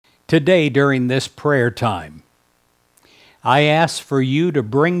Today, during this prayer time, I ask for you to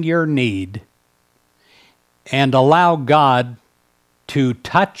bring your need and allow God to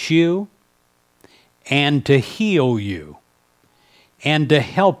touch you and to heal you and to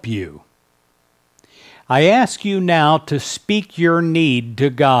help you. I ask you now to speak your need to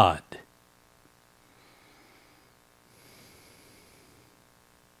God.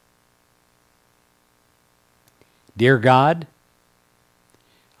 Dear God,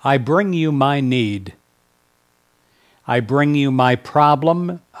 I bring you my need. I bring you my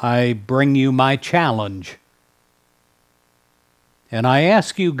problem. I bring you my challenge. And I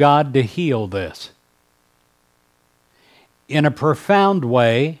ask you, God, to heal this. In a profound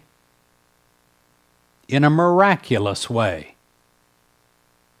way, in a miraculous way.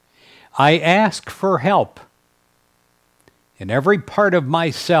 I ask for help in every part of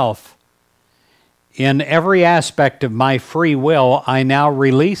myself. In every aspect of my free will, I now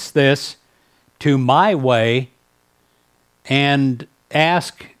release this to my way and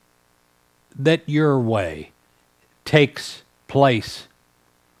ask that your way takes place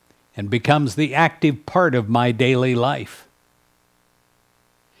and becomes the active part of my daily life.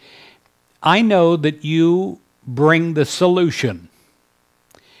 I know that you bring the solution.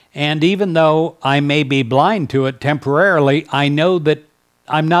 And even though I may be blind to it temporarily, I know that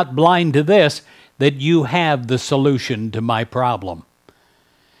I'm not blind to this, that you have the solution to my problem.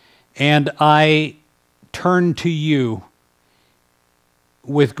 And I turn to you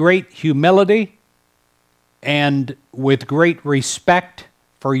with great humility and with great respect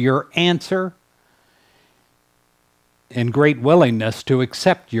for your answer and great willingness to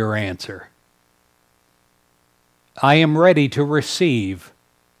accept your answer. I am ready to receive.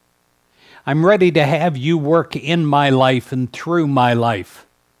 I'm ready to have you work in my life and through my life.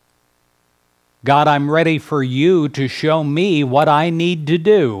 God, I'm ready for you to show me what I need to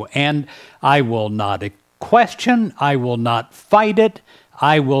do, and I will not question, I will not fight it,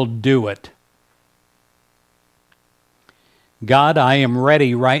 I will do it. God, I am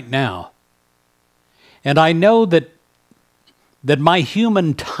ready right now. And I know that my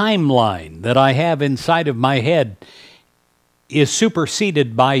human timeline that I have inside of my head is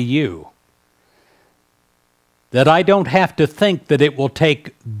superseded by you. That I don't have to think that it will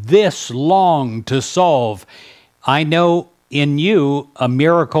take this long to solve. I know in you a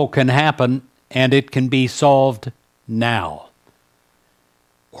miracle can happen and it can be solved now.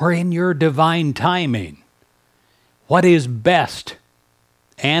 Or in your divine timing. What is best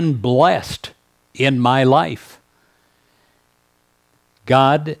and blessed in my life?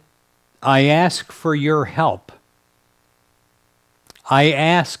 God, I ask for your help. I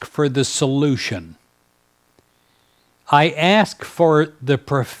ask for the solution. I ask for the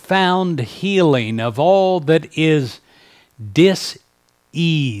profound healing of all that is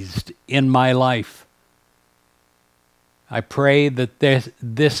diseased in my life. I pray that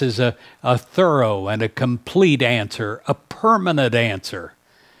this is a thorough and a complete answer, a permanent answer.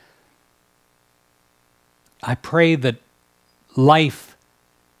 I pray that life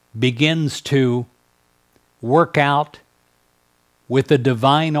begins to work out with a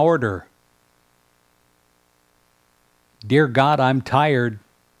divine order. Dear God, I'm tired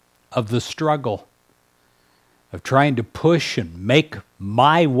of the struggle, of trying to push and make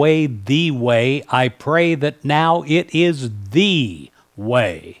my way the way. I pray that now it is the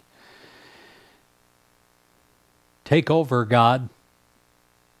way. Take over, God.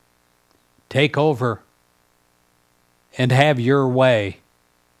 Take over and have your way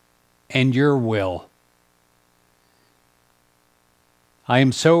and your will. I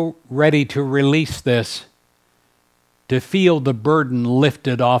am so ready to release this, to feel the burden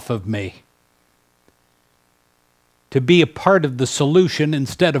lifted off of me, to be a part of the solution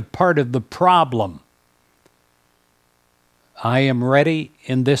instead of part of the problem. I am ready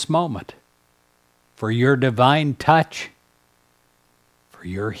in this moment for your divine touch, for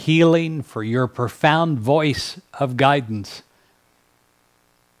your healing, for your profound voice of guidance.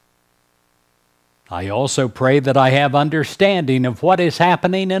 I also pray that I have understanding of what is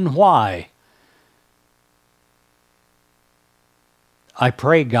happening and why. I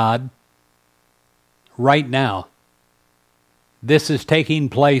pray, God, right now, this is taking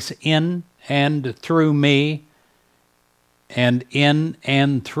place in and through me, and in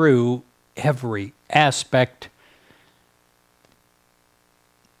and through every aspect,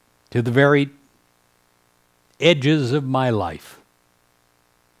 to the very edges of my life.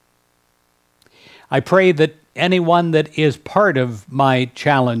 I pray that anyone that is part of my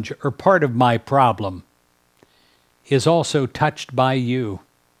challenge or part of my problem is also touched by you.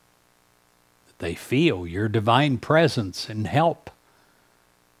 They feel your divine presence and help.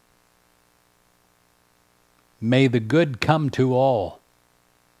 May the good come to all.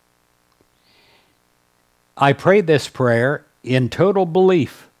 I pray this prayer in total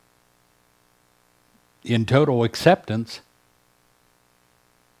belief, in total acceptance,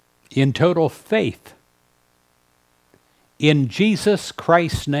 in total faith, in Jesus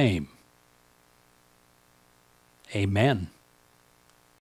Christ's name. Amen.